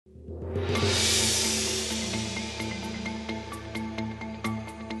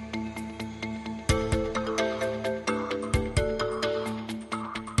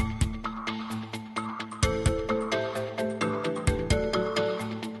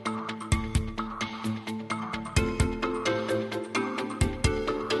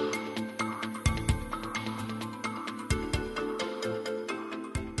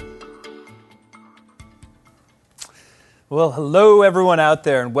Well, hello everyone out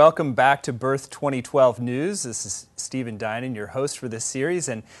there, and welcome back to Birth 2012 News. This is Stephen Dinan, your host for this series,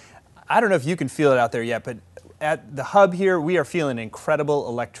 and I don't know if you can feel it out there yet, but at the hub here, we are feeling incredible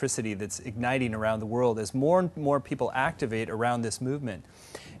electricity that's igniting around the world as more and more people activate around this movement.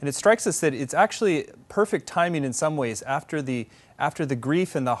 And it strikes us that it's actually perfect timing in some ways after the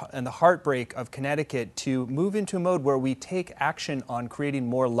grief and the heartbreak of Connecticut to move into a mode where we take action on creating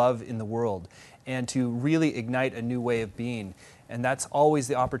more love in the world and to really ignite a new way of being. And that's always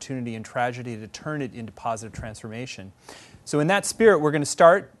the opportunity in tragedy to turn it into positive transformation. So in that spirit, we're going to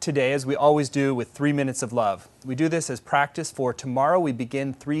start today, as we always do, with 3 minutes of love. We do this as practice for tomorrow. We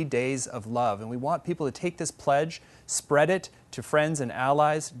begin 3 days of love. And we want people to take this pledge, spread it to friends and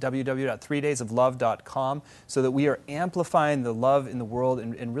allies, www.3daysoflove.com, so that we are amplifying the love in the world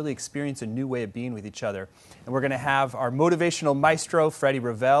and really experience a new way of being with each other. And we're going to have our motivational maestro, Freddie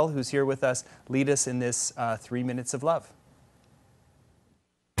Ravel, who's here with us, lead us in this 3 minutes of love.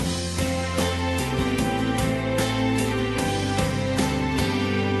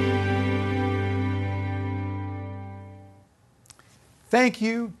 Thank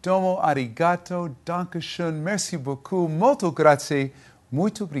you, domo arigato, dankeschön, merci beaucoup, molto grazie,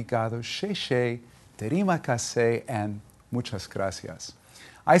 muito obrigado, xexé, terima kasé, and muchas gracias.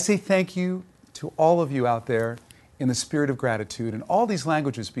 I say thank you to all of you out there in the spirit of gratitude in all these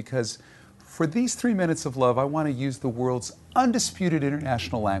languages, because for these 3 minutes of love, I want to use the world's undisputed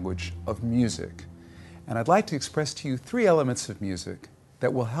international language of music. And I'd like to express to you 3 elements of music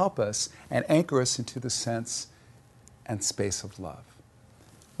that will help us and anchor us into the sense and space of love.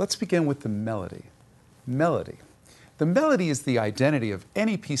 Let's begin with the melody. Melody. The melody is the identity of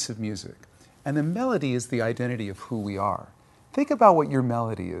any piece of music, and the melody is the identity of who we are. Think about what your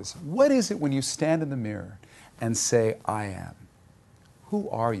melody is. What is it when you stand in the mirror and say, I am? Who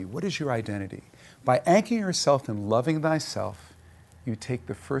are you? What is your identity? By anchoring yourself in loving thyself, you take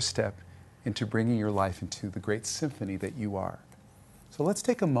the first step into bringing your life into the great symphony that you are. So let's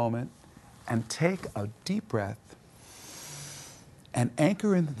take a moment and take a deep breath and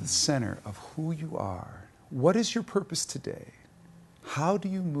anchor into the center of who you are. What is your purpose today? How do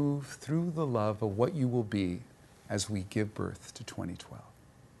you move through the love of what you will be as we give birth to 2012?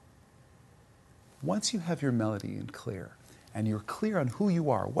 Once you have your melody in clear, and you're clear on who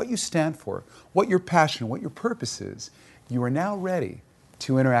you are, what you stand for, what your passion, what your purpose is, you are now ready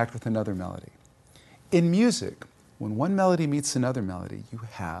to interact with another melody. In music, when one melody meets another melody, you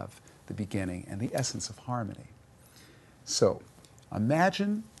have the beginning and the essence of harmony. So,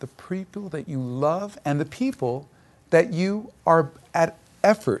 imagine the people that you love and the people that you are at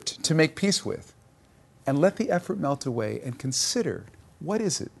effort to make peace with. And let the effort melt away and consider, what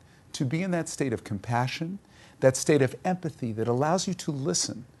is it to be in that state of compassion, that state of empathy that allows you to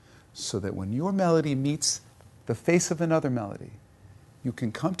listen, so that when your melody meets the face of another melody, you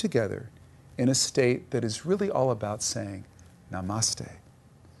can come together in a state that is really all about saying, Namaste.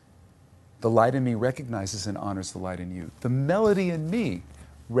 The light in me recognizes and honors the light in you. The melody in me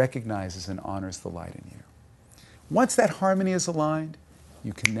recognizes and honors the light in you. Once that harmony is aligned,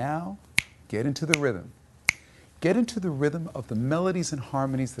 you can now get into the rhythm. Get into the rhythm of the melodies and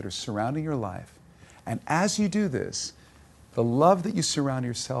harmonies that are surrounding your life. And as you do this, the love that you surround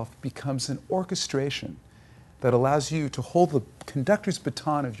yourself becomes an orchestration that allows you to hold the conductor's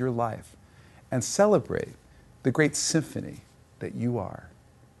baton of your life and celebrate the great symphony that you are.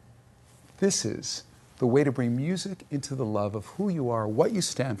 This is the way to bring music into the love of who you are, what you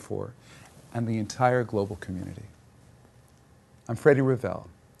stand for, and the entire global community. I'm Freddie Ravel,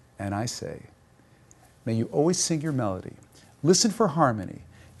 and I say, may you always sing your melody, listen for harmony,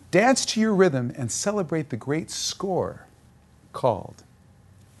 dance to your rhythm, and celebrate the great score called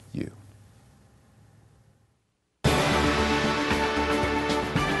you.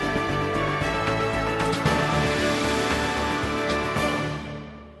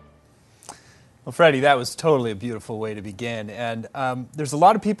 Well, Freddie, that was totally a beautiful way to begin. And there's a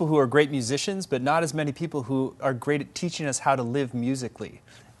lot of people who are great musicians, but not as many people who are great at teaching us how to live musically,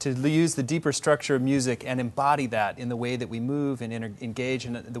 to use the deeper structure of music and embody that in the way that we move and engage.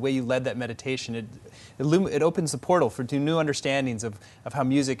 And the way you led that meditation, it opens the portal for new understandings of how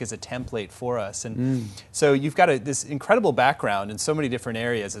music is a template for us. And so you've got this incredible background in so many different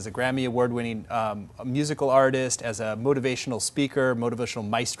areas, as a Grammy Award-winning musical artist, as a motivational speaker, motivational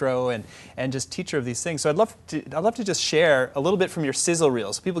maestro, and just teacher of these things. So I'd love to just share a little bit from your sizzle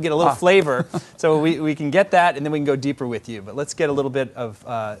reel, so people get a little flavor, so we can get that, and then we can go deeper with you. But let's get a little bit of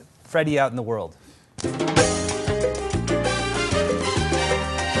Freddie out in the world.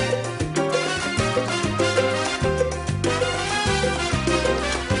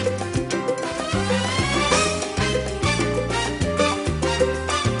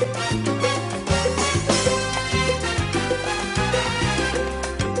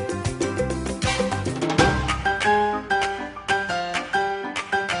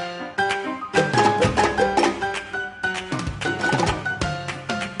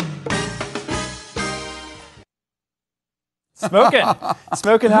 Smoking,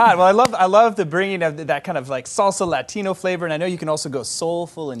 smoking hot. Well, I love the bringing of that kind of like salsa Latino flavor, and I know you can also go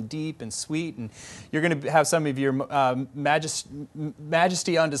soulful and deep and sweet. And you're going to have some of your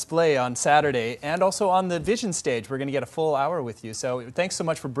majesty on display on Saturday, and also on the Vision stage. We're going to get a full hour with you. So thanks so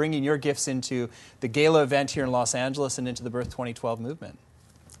much for bringing your gifts into the gala event here in Los Angeles and into the Birth 2012 movement.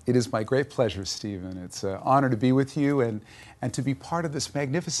 It is my great pleasure, Stephen. It's an honor to be with you and to be part of this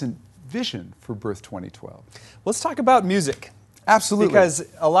magnificent vision for Birth 2012. Let's talk about music. Absolutely. Because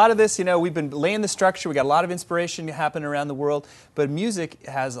a lot of this, we've been laying the structure, we got a lot of inspiration happening around the world, but music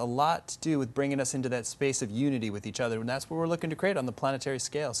has a lot to do with bringing us into that space of unity with each other, and that's what we're looking to create on the planetary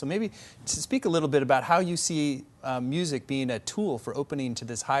scale. So maybe to speak a little bit about how you see music being a tool for opening to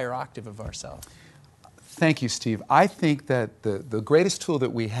this higher octave of ourselves. Thank you, Steve. I think that the greatest tool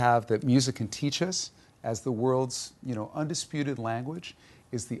that we have that music can teach us as the world's undisputed language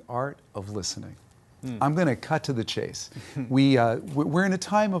is the art of listening. I'm going to cut to the chase. We're in a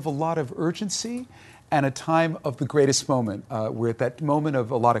time of a lot of urgency and a time of the greatest moment. We're at that moment of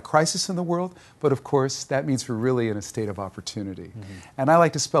a lot of crisis in the world, but of course that means we're really in a state of opportunity. And I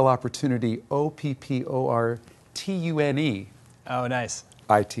like to spell opportunity O-P-P-O-R-T-U-N-E. Oh, nice.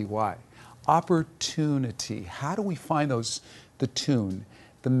 I-T-Y. Opportunity. How do we find the tune,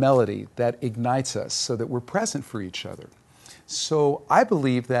 the melody that ignites us so that we're present for each other? So I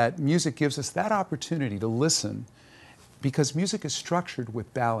believe that music gives us that opportunity to listen because music is structured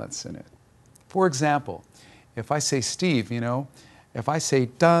with balance in it. For example, if I say, Steve, if I say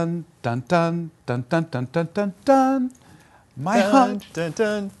dun, dun, dun, dun, dun, dun, dun, dun, dun, my hunch. Dun,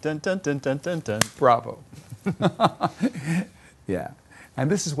 dun, dun, dun, dun, dun, dun, dun. Bravo. Yeah. And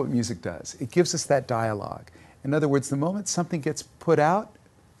this is what music does. It gives us that dialogue. In other words, the moment something gets put out,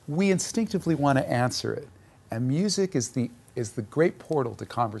 we instinctively want to answer it. And music is the great portal to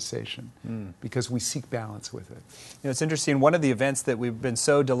conversation because we seek balance with it. It's interesting. One of the events that we've been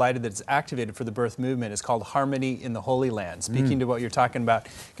so delighted that it's activated for the birth movement is called Harmony in the Holy Land. Speaking to what you're talking about,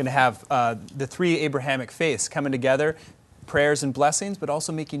 going to have the three Abrahamic faiths coming together, prayers and blessings, but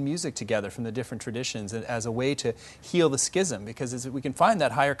also making music together from the different traditions as a way to heal the schism, because we can find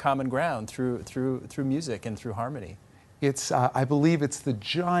that higher common ground through music and through harmony. I believe it's the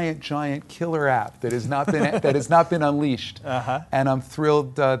giant killer app that has not been unleashed, and I'm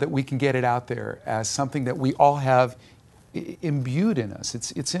thrilled that we can get it out there as something that we all have imbued in us.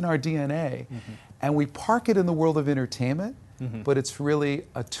 It's in our DNA, and we park it in the world of entertainment, but it's really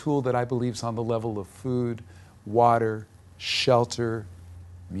a tool that I believe is on the level of food, water, shelter,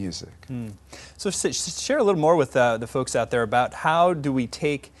 music. So share a little more with the folks out there about how do we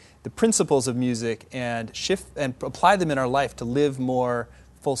take the principles of music and shift and apply them in our life to live more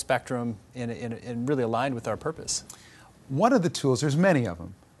full spectrum and really aligned with our purpose. One of the tools, there's many of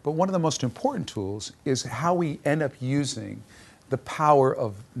them, but one of the most important tools is how we end up using the power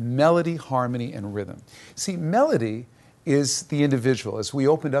of melody, harmony, and rhythm. See, melody is the individual. As we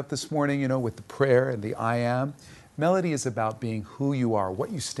opened up this morning, with the prayer and the I am, melody is about being who you are,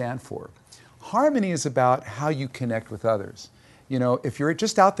 what you stand for. Harmony is about how you connect with others. If you're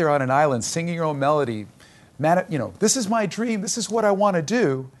just out there on an island singing your own melody, this is my dream, this is what I want to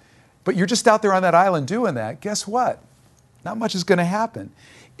do, but you're just out there on that island doing that, guess what? Not much is going to happen.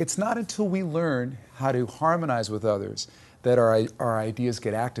 It's not until we learn how to harmonize with others that our ideas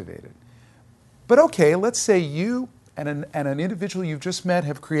get activated. But okay, let's say you and an individual you've just met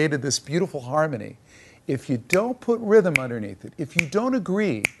have created this beautiful harmony. If you don't put rhythm underneath it, if you don't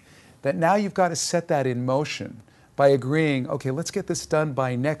agree that now you've got to set that in motion by agreeing, okay, let's get this done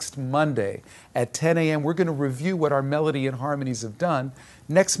by next Monday at 10 a.m. We're going to review what our melody and harmonies have done.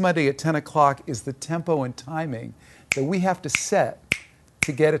 Next Monday at 10 o'clock is the tempo and timing that we have to set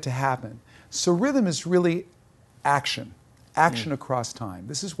to get it to happen. So rhythm is really action across time.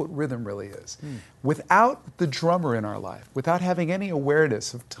 This is what rhythm really is. Without the drummer in our life, without having any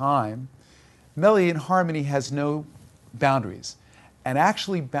awareness of time, melody and harmony has no boundaries. And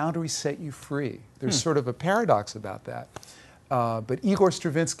actually, boundaries set you free. There's sort of a paradox about that. But Igor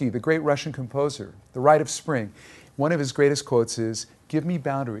Stravinsky, the great Russian composer, The Rite of Spring, one of his greatest quotes is, "Give me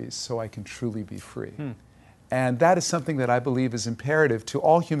boundaries so I can truly be free." And that is something that I believe is imperative to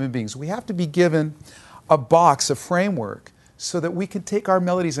all human beings. We have to be given a box, a framework, so that we can take our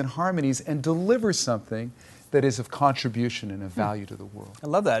melodies and harmonies and deliver something that is of contribution and of value to the world. I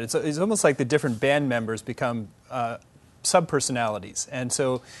love that. It's almost like the different band members become sub-personalities. And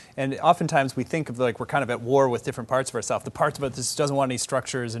oftentimes we think of like we're kind of at war with different parts of ourselves. The parts of us doesn't want any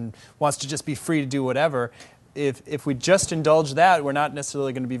structures and wants to just be free to do whatever. if we just indulge that, we're not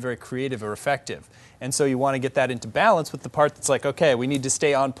necessarily going to be very creative or effective. And so you want to get that into balance with the part that's like, okay, we need to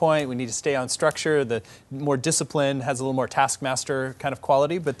stay on point, we need to stay on structure, the more discipline has a little more taskmaster kind of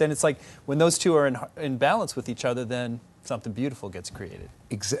quality, but then it's like when those two are in balance with each other, then something beautiful gets created.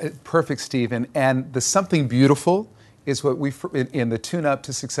 Perfect, Stephen. And the something beautiful is what we, in the tune-up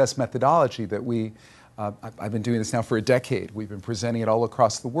to success methodology that we, I've been doing this now for a decade. We've been presenting it all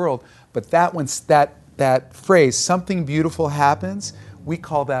across the world. But that phrase, something beautiful happens, we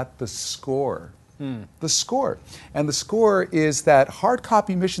call that the score. The score. And the score is that hard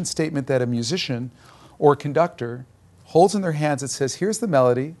copy mission statement that a musician or conductor holds in their hands that says, here's the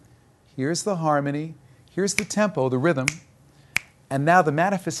melody, here's the harmony, here's the tempo, the rhythm, and now the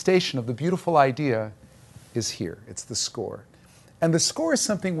manifestation of the beautiful idea is here. It's the score. And the score is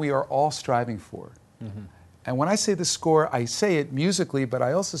something we are all striving for. And when I say the score, I say it musically, but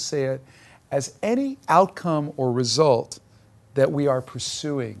I also say it as any outcome or result that we are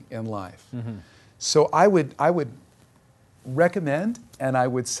pursuing in life. So I would recommend and I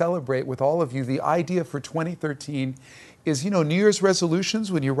would celebrate with all of you the idea for 2013 is, New Year's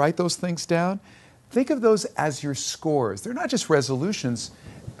resolutions, when you write those things down, think of those as your scores. They're not just resolutions,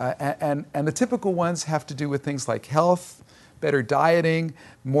 and the typical ones have to do with things like health, better dieting,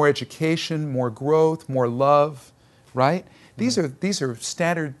 more education, more growth, more love, right? These are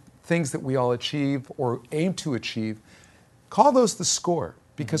standard things that we all achieve or aim to achieve. Call those the score,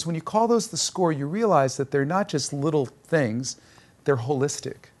 because when you call those the score, you realize that they're not just little things, they're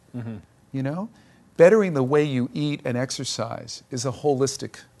holistic. Bettering the way you eat and exercise is a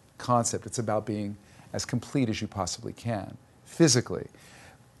holistic concept. It's about being as complete as you possibly can, physically.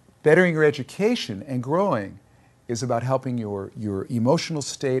 Bettering your education and growing is about helping your emotional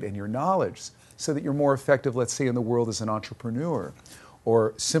state and your knowledge so that you're more effective, let's say, in the world as an entrepreneur,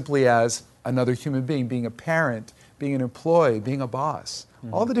 or simply as another human being, being a parent, being an employee, being a boss.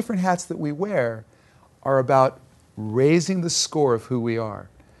 All the different hats that we wear are about raising the score of who we are.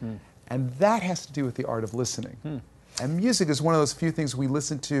 And that has to do with the art of listening. And music is one of those few things we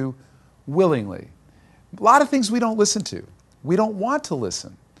listen to willingly. A lot of things we don't listen to. We don't want to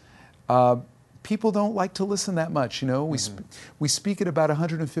listen. People don't like to listen that much, We speak at about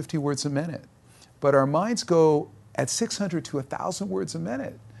 150 words a minute, but our minds go at 600 to 1,000 words a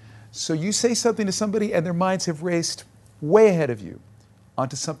minute. So you say something to somebody and their minds have raced way ahead of you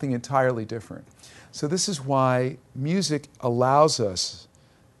onto something entirely different. So this is why music allows us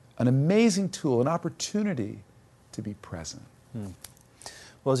an amazing tool, an opportunity to be present.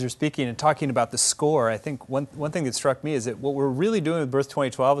 Well, as you're speaking and talking about the score, I think one thing that struck me is that what we're really doing with Birth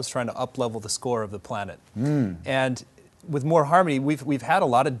 2012 is trying to up-level the score of the planet. And with more harmony, we've had a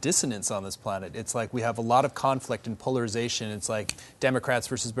lot of dissonance on this planet. It's like we have a lot of conflict and polarization. It's like Democrats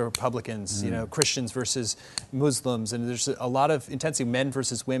versus Republicans, Christians versus Muslims, and there's a lot of intensity, men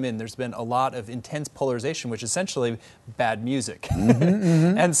versus women. There's been a lot of intense polarization, which is essentially bad music.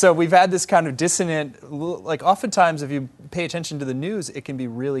 And so we've had this kind of dissonant, like oftentimes if you pay attention to the news, it can be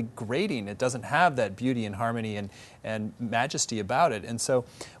really grating. It doesn't have that beauty and harmony and majesty about it. And so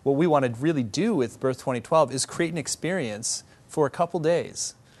what we want to really do with Birth 2012 is create an experience for a couple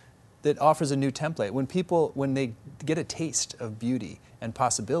days that offers a new template. When they get a taste of beauty and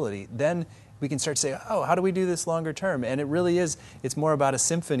possibility, then we can start to say, oh, how do we do this longer term? And it really is, it's more about a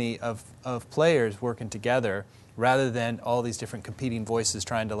symphony of players working together rather than all these different competing voices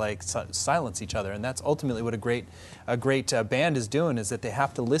trying to silence each other. And that's ultimately what a great band is doing, is that they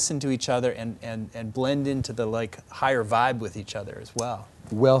have to listen to each other and blend into the higher vibe with each other as well.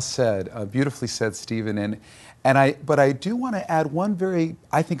 Well said, beautifully said, Stephen. But I do want to add one very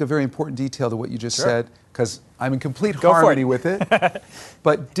important detail to what you just said, because I'm in complete harmony with it.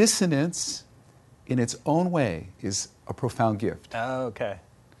 But dissonance, in its own way, is a profound gift. Oh, okay.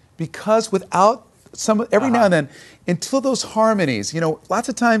 Because without every now and then, until those harmonies, lots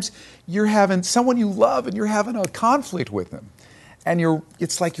of times you're having someone you love and you're having a conflict with them, and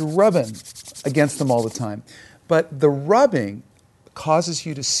it's like you're rubbing against them all the time. But the rubbing causes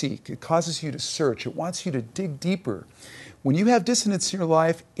you to seek, it causes you to search, it wants you to dig deeper. When you have dissonance in your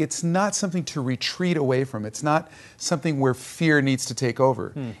life, it's not something to retreat away from. It's not something where fear needs to take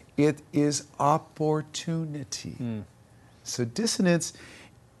over. It is opportunity. So dissonance,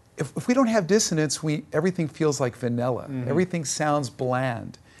 if we don't have dissonance, everything feels like vanilla. Everything sounds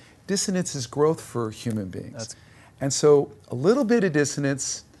bland. Dissonance is growth for human beings. And so a little bit of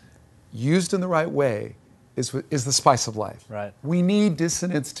dissonance, used in the right way, is the spice of life. Right. We need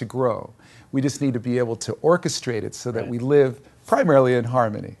dissonance to grow. We just need to be able to orchestrate it so that we live primarily in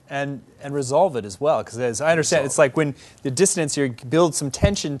harmony. And resolve it as well, because as I understand, it's like when the dissonance, you build some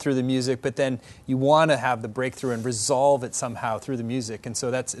tension through the music, but then you want to have the breakthrough and resolve it somehow through the music. And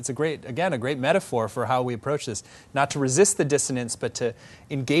so it's a great metaphor for how we approach this. Not to resist the dissonance, but to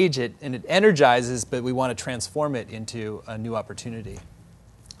engage it, and it energizes, but we want to transform it into a new opportunity.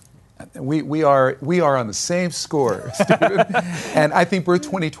 We are on the same score, Stephen. And I think Birth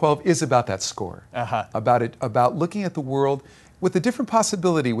 2012 is about that score, about looking at the world with a different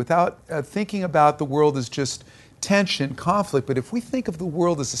possibility, without thinking about the world as just tension, conflict. But if we think of the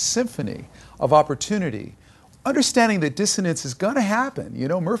world as a symphony of opportunity, understanding that dissonance is going to happen. You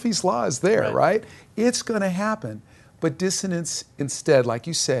know, Murphy's Law is there, right? It's going to happen. But dissonance instead, like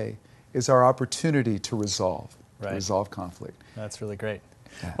you say, is our opportunity to resolve conflict. That's really great.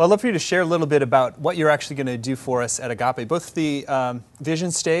 Yeah. Well, I'd love for you to share a little bit about what you're actually going to do for us at Agape, both the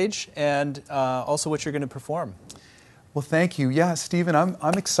vision stage and also what you're going to perform. Well, thank you. Yeah, Stephen,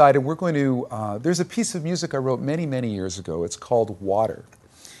 I'm excited. We're going to, there's a piece of music I wrote many, many years ago. It's called Water.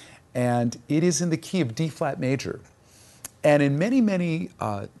 And it is in the key of D flat major. And in many, many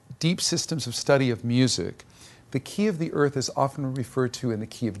deep systems of study of music, the key of the earth is often referred to in the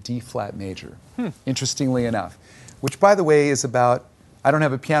key of D flat major, interestingly enough. Which, by the way, is about, I don't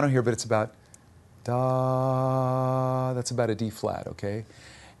have a piano here, but it's about da, that's about a D flat, okay?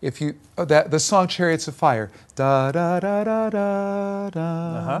 If you, the song Chariots of Fire, da da da da da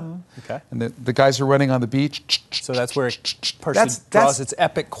da. Okay. And the guys are running on the beach. So that's where it partially draws its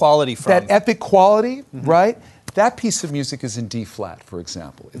epic quality from. That epic quality, right? That piece of music is in D flat, for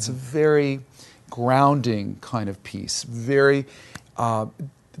example. It's a very grounding kind of piece. Very,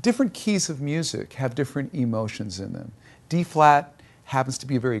 different keys of music have different emotions in them. D flat happens to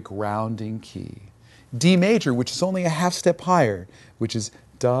be a very grounding key. D major, which is only a half step higher, which is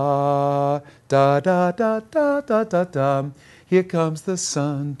da, da, da, da, da, da, da, da. Here comes the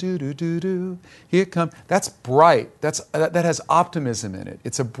sun, do, do, do, do. Here comes, that's bright. That has optimism in it.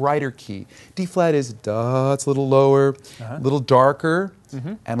 It's a brighter key. D flat is da, it's a little lower, a little darker,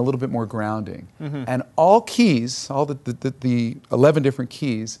 and a little bit more grounding. And all keys, all the 11 different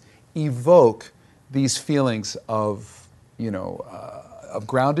keys, evoke these feelings of, you know, of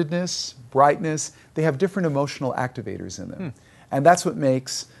groundedness, brightness. They have different emotional activators in them. And that's what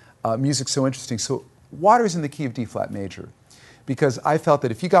makes music so interesting. So water's in the key of D flat major, because I felt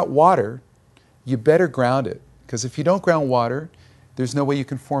that if you got water, you better ground it. Because if you don't ground water, there's no way you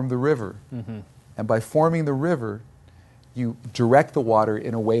can form the river. And by forming the river, you direct the water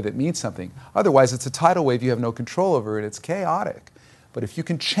in a way that means something. Otherwise, it's a tidal wave you have no control over, and it's chaotic. But if you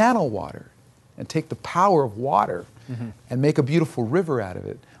can channel water and take the power of water and make a beautiful river out of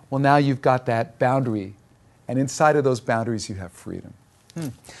it, well, now you've got that boundary. And inside of those boundaries, you have freedom.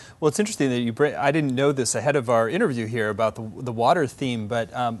 Well, it's interesting that you bring, I didn't know this ahead of our interview here about the water theme, but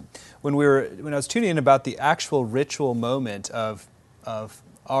when I was tuning in about the actual ritual moment of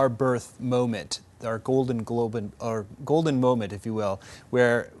our birth moment, our golden moment, if you will,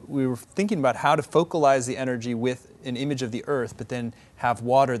 where we were thinking about how to focalize the energy with an image of the earth, but then have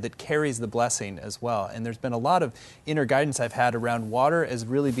water that carries the blessing as well. And there's been a lot of inner guidance I've had around water as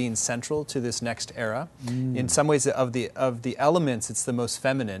really being central to this next era. In some ways, of the elements, it's the most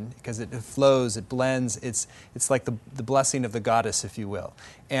feminine because it flows, it blends. It's like the blessing of the goddess, if you will.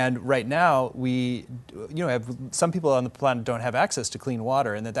 And right now, we have some people on the planet don't have access to clean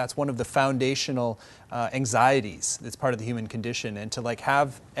water, and that's one of the foundational anxieties that's part of the human condition. And to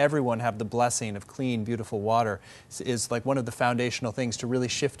have everyone have the blessing of clean, beautiful water is like one of the foundational things to really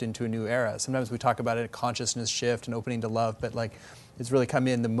shift into a new era. Sometimes we talk about it, a consciousness shift and opening to love, but it's really come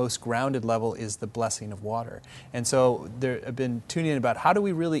in, the most grounded level is the blessing of water. And so I've been tuning in about how do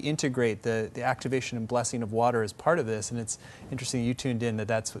we really integrate the activation and blessing of water as part of this, and it's interesting you tuned in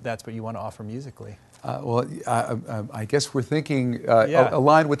that's what you want to offer musically. I guess we're thinking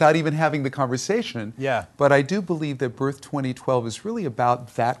aligned without even having the conversation. Yeah. But I do believe that Birth 2012 is really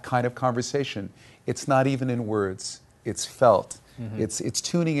about that kind of conversation. It's not even in words. It's felt. It's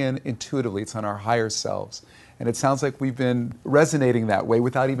tuning in intuitively. It's on our higher selves. And it sounds like we've been resonating that way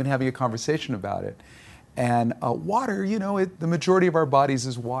without even having a conversation about it. And water, the majority of our bodies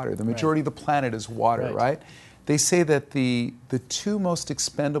is water. The majority of the planet is water, right? They say that the two most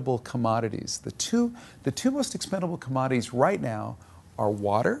expendable commodities, the two most expendable commodities right now are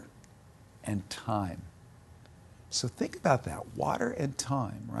water and time. So think about that, water and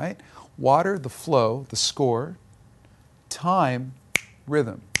time, right? Water, the flow, the score. Time,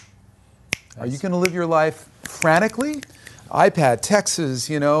 rhythm. Are you going to live your life frantically? iPad, texts,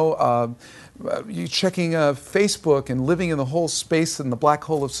 you checking Facebook and living in the whole space in the black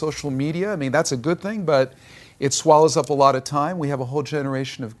hole of social media. I mean, that's a good thing, but It swallows up a lot of time. We have a whole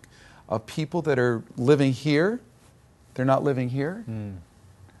generation of people that are living here. They're not living here.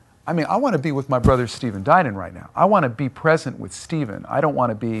 I mean, I want to be with my brother Stephen Dinan right now. I want to be present with Stephen. I don't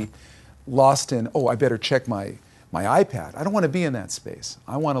want to be lost in, oh, I better check my iPad. I don't want to be in that space.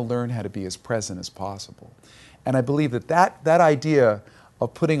 I want to learn how to be as present as possible. And I believe that idea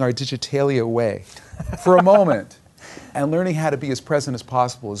of putting our digitalia away for a moment and learning how to be as present as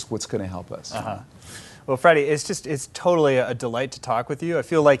possible is what's going to help us. Well, Freddie, it's totally a delight to talk with you. I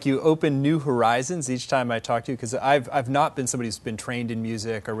feel like you open new horizons each time I talk to you, because I've not been somebody who's been trained in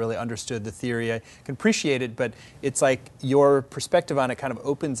music or really understood the theory. I can appreciate it, but it's like your perspective on it kind of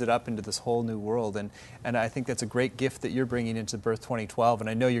opens it up into this whole new world. And I think that's a great gift that you're bringing into Birth 2012. And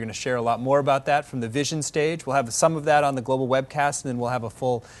I know you're going to share a lot more about that from the vision stage. We'll have some of that on the global webcast, and then we'll have a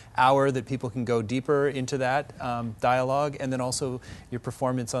full hour that people can go deeper into that dialogue. And then also your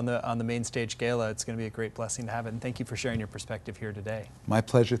performance on the main stage gala. It's going to be a great blessing to have it, and thank you for sharing your perspective here today. My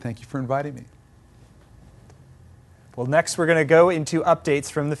pleasure. Thank you for inviting me. Well, next we're going to go into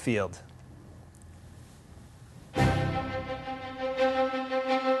updates from the field.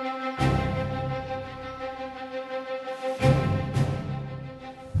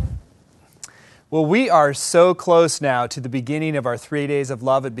 Well, we are so close now to the beginning of our 3 days of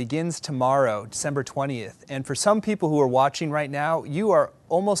love. It begins tomorrow, December 20th. And for some people who are watching right now, you are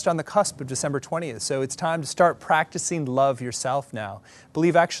almost on the cusp of December 20th. So it's time to start practicing love yourself now. I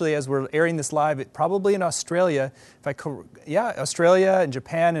believe actually, as we're airing this live, probably in Australia, Australia and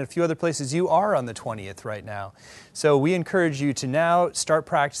Japan and a few other places, you are on the 20th right now. So we encourage you to now start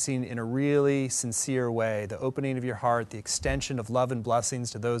practicing in a really sincere way, the opening of your heart, the extension of love and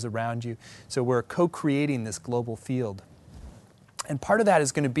blessings to those around you. So we're co-creating this global field. And part of that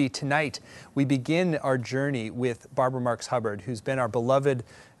is going to be tonight. We begin our journey with Barbara Marx Hubbard, who's been our beloved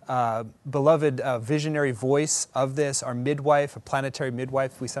visionary voice of this, our midwife, a planetary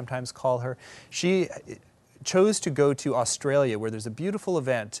midwife, we sometimes call her. She chose to go to Australia, where there's a beautiful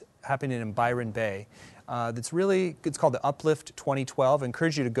event happening in Byron Bay. It's called the Uplift 2012. I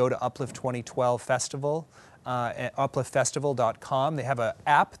encourage you to go to Uplift 2012 Festival. At upliftfestival.com. They have an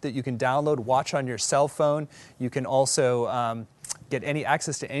app that you can download, watch on your cell phone. You can also get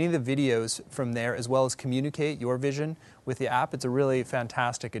access to any of the videos from there, as well as communicate your vision with the app. It's a really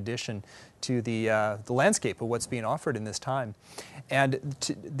fantastic addition to the landscape of what's being offered in this time. And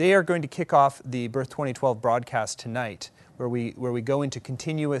they are going to kick off the Birth 2012 broadcast tonight, where we go into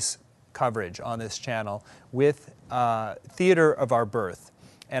continuous coverage on this channel with Theater of Our Birth.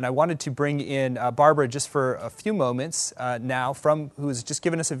 And I wanted to bring in Barbara just for a few moments now, who has just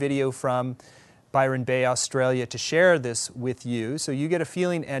given us a video from Byron Bay, Australia, to share this with you. So you get a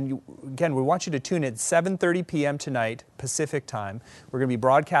feeling, and again, we want you to tune in at 7:30 p.m. tonight, Pacific time. We're going to be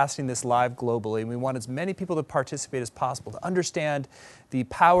broadcasting this live globally, and we want as many people to participate as possible to understand the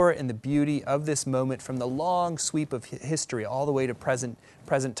power and the beauty of this moment from the long sweep of history all the way to present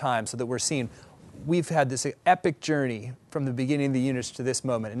time, so that we're seeing we've had this epic journey from the beginning of the universe to this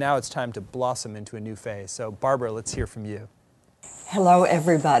moment, and now it's time to blossom into a new phase. So Barbara, let's hear from you. Hello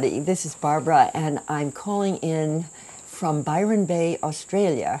everybody, this is Barbara, and I'm calling in from Byron Bay,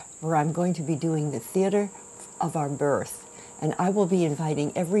 Australia, where I'm going to be doing the Theater of Our Birth. And I will be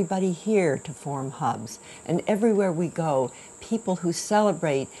inviting everybody here to form hubs. And everywhere we go, people who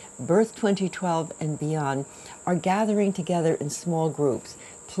celebrate Birth 2012 and beyond are gathering together in small groups.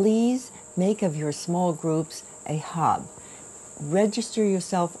 Please make of your small groups a hub. Register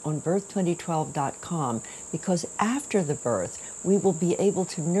yourself on birth2012.com, because after the birth, we will be able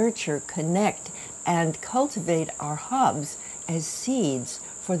to nurture, connect, and cultivate our hubs as seeds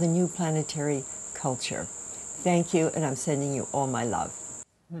for the new planetary culture. Thank you, and I'm sending you all my love.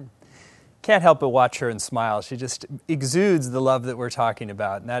 Can't help but watch her and smile. She just exudes the love that we're talking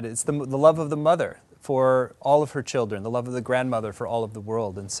about, and that is the love of the mother for all of her children, the love of the grandmother for all of the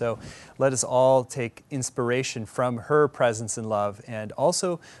world. And so let us all take inspiration from her presence and love, and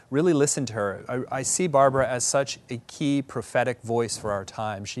also really listen to her. I see Barbara as such a key prophetic voice for our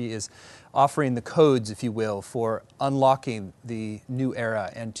time. She is offering the codes, if you will, for unlocking the new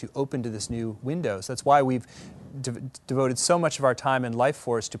era and to open to this new window. So that's why we've devoted so much of our time and life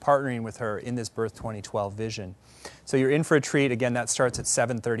force to partnering with her in this Birth 2012 vision. So you're in for a treat. Again, that starts at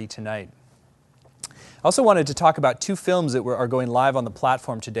 7:30 tonight. I also wanted to talk about two films that are going live on the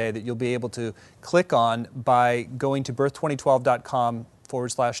platform today that you'll be able to click on by going to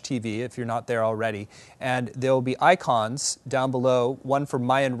birth2012.com/TV if you're not there already. And there will be icons down below, one for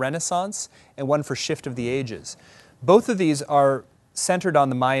Mayan Renaissance and one for Shift of the Ages. Both of these are centered on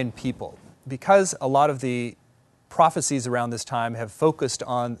the Mayan people. Because a lot of the prophecies around this time have focused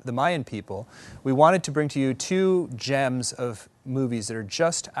on the Mayan people, we wanted to bring to you two gems of movies that are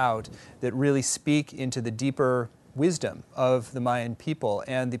just out that really speak into the deeper wisdom of the Mayan people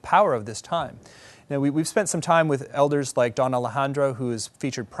and the power of this time. Now, we've spent some time with elders like Don Alejandro, who is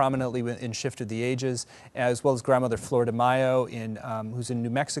featured prominently in Shift of the Ages, as well as grandmother Flor de Mayo, who's in New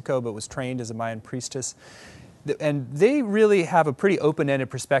Mexico but was trained as a Mayan priestess. And they really have a pretty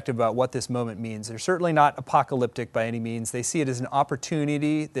open-ended perspective about what this moment means. They're certainly not apocalyptic by any means. They see it as an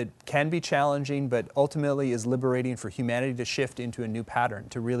opportunity that can be challenging, but ultimately is liberating for humanity to shift into a new pattern,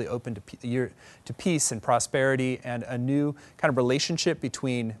 to really open to peace and prosperity and a new kind of relationship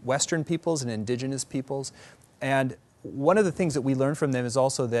between Western peoples and indigenous peoples. And one of the things that we learn from them is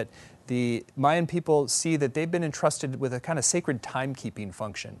also that the Mayan people see that they've been entrusted with a kind of sacred timekeeping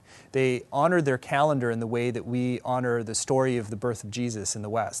function. They honor their calendar in the way that we honor the story of the birth of Jesus in the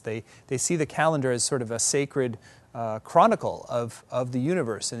West. They see the calendar as sort of a sacred chronicle of the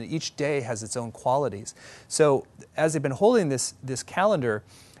universe, and each day has its own qualities. So as they've been holding this calendar,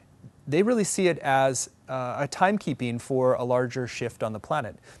 they really see it as a timekeeping for a larger shift on the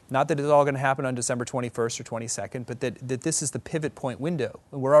planet. Not that it's all going to happen on December 21st or 22nd, but that this is the pivot point window,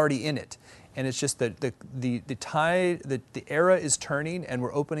 and we're already in it. And it's just that the era is turning, and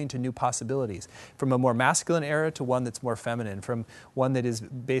we're opening to new possibilities. From a more masculine era to one that's more feminine, from one that is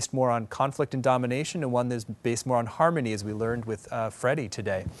based more on conflict and domination, and one that's based more on harmony, as we learned with Freddie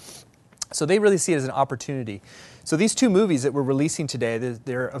today. So they really see it as an opportunity. So these two movies that we're releasing today,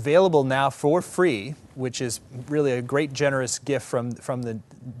 they're available now for free, which is really a great, generous gift from the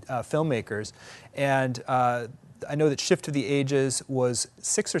filmmakers. And I know that Shift of the Ages was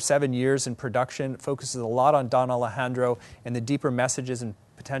 6 or 7 years in production. It focuses a lot on Don Alejandro and the deeper messages and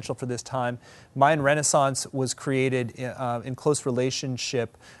potential for this time. Mayan Renaissance was created in close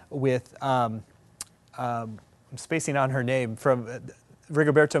relationship with, I'm spacing on her name, from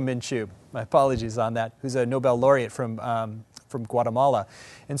Rigoberto Menchú. My apologies on that, who's a Nobel laureate from Guatemala.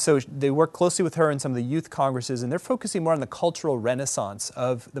 And so they work closely with her in some of the youth congresses, and they're focusing more on the cultural renaissance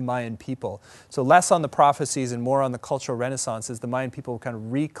of the Mayan people. So less on the prophecies and more on the cultural renaissance as the Mayan people kind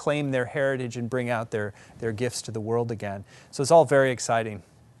of reclaim their heritage and bring out their gifts to the world again. So it's all very exciting.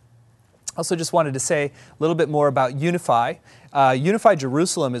 Also just wanted to say a little bit more about Unify. Unify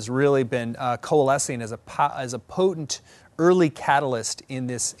Jerusalem has really been coalescing as a potent early catalyst in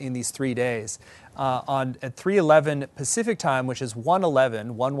these 3 days. At 3:11 Pacific time, which is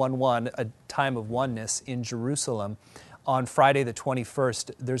 1:11, a time of oneness in Jerusalem, on Friday the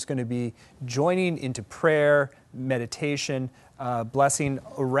 21st, there's going to be joining into prayer, meditation, blessing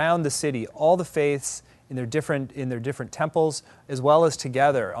around the city, all the faiths in their different temples, as well as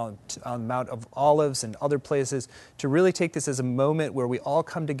together on Mount of Olives and other places, to really take this as a moment where we all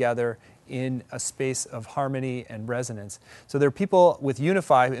come together in a space of harmony and resonance. So there are people with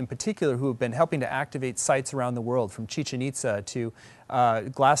Unify in particular who have been helping to activate sites around the world, from Chichen Itza to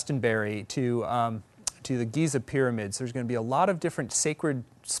Glastonbury to the Giza pyramids. There's going to be a lot of different sacred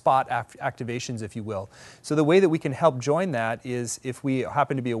spot activations, if you will. So the way that we can help join that is, if we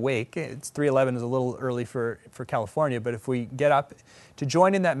happen to be awake, it's 3:11 is a little early for California, but if we get up to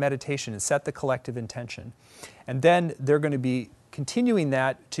join in that meditation and set the collective intention. And then they're going to be continuing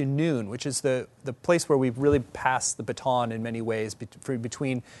that to noon, which is the place where we've really passed the baton in many ways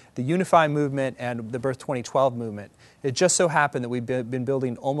between the Unify movement and the Birth 2012 movement. It just so happened that we've been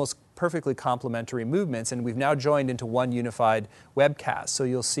building almost perfectly complementary movements, and we've now joined into one unified webcast. So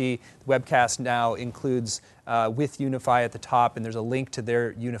you'll see the webcast now includes with Unify at the top, and there's a link to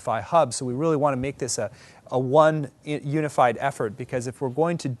their Unify hub. So we really want to make this a one unified effort, because if we're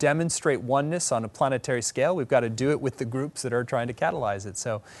going to demonstrate oneness on a planetary scale, we've got to do it with the groups that are trying to catalyze it.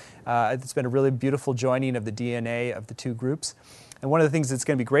 So it's been a really beautiful joining of the DNA of the two groups. And one of the things that's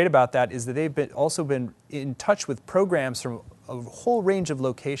going to be great about that is that they've also been in touch with programs from a whole range of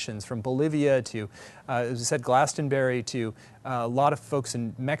locations, from Bolivia to, as I said, Glastonbury, to a lot of folks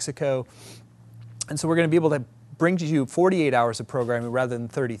in Mexico. And so we're going to be able to bring to you 48 hours of programming rather than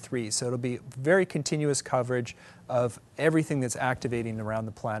 33. So it'll be very continuous coverage of everything that's activating around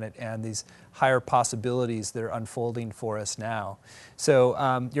the planet and these higher possibilities that are unfolding for us now.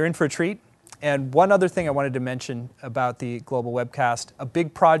 So you're in for a treat. And one other thing I wanted to mention about the Global Webcast, a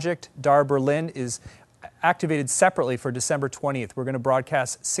big project, Dar Berlin, is activated separately for December 20th. We're going to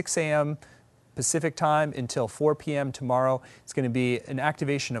broadcast 6 a.m. Pacific time until 4 p.m. tomorrow. It's going to be an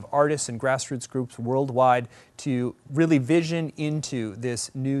activation of artists and grassroots groups worldwide to really vision into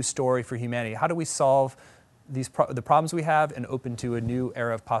this new story for humanity. How do we solve the problems we have and open to a new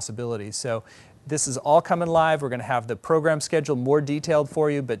era of possibilities. So this is all coming live. We're going to have the program schedule more detailed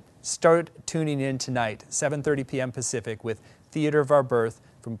for you, but start tuning in tonight, 7:30 p.m. Pacific, with Theater of Our Birth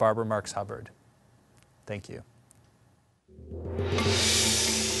from Barbara Marx Hubbard. Thank you.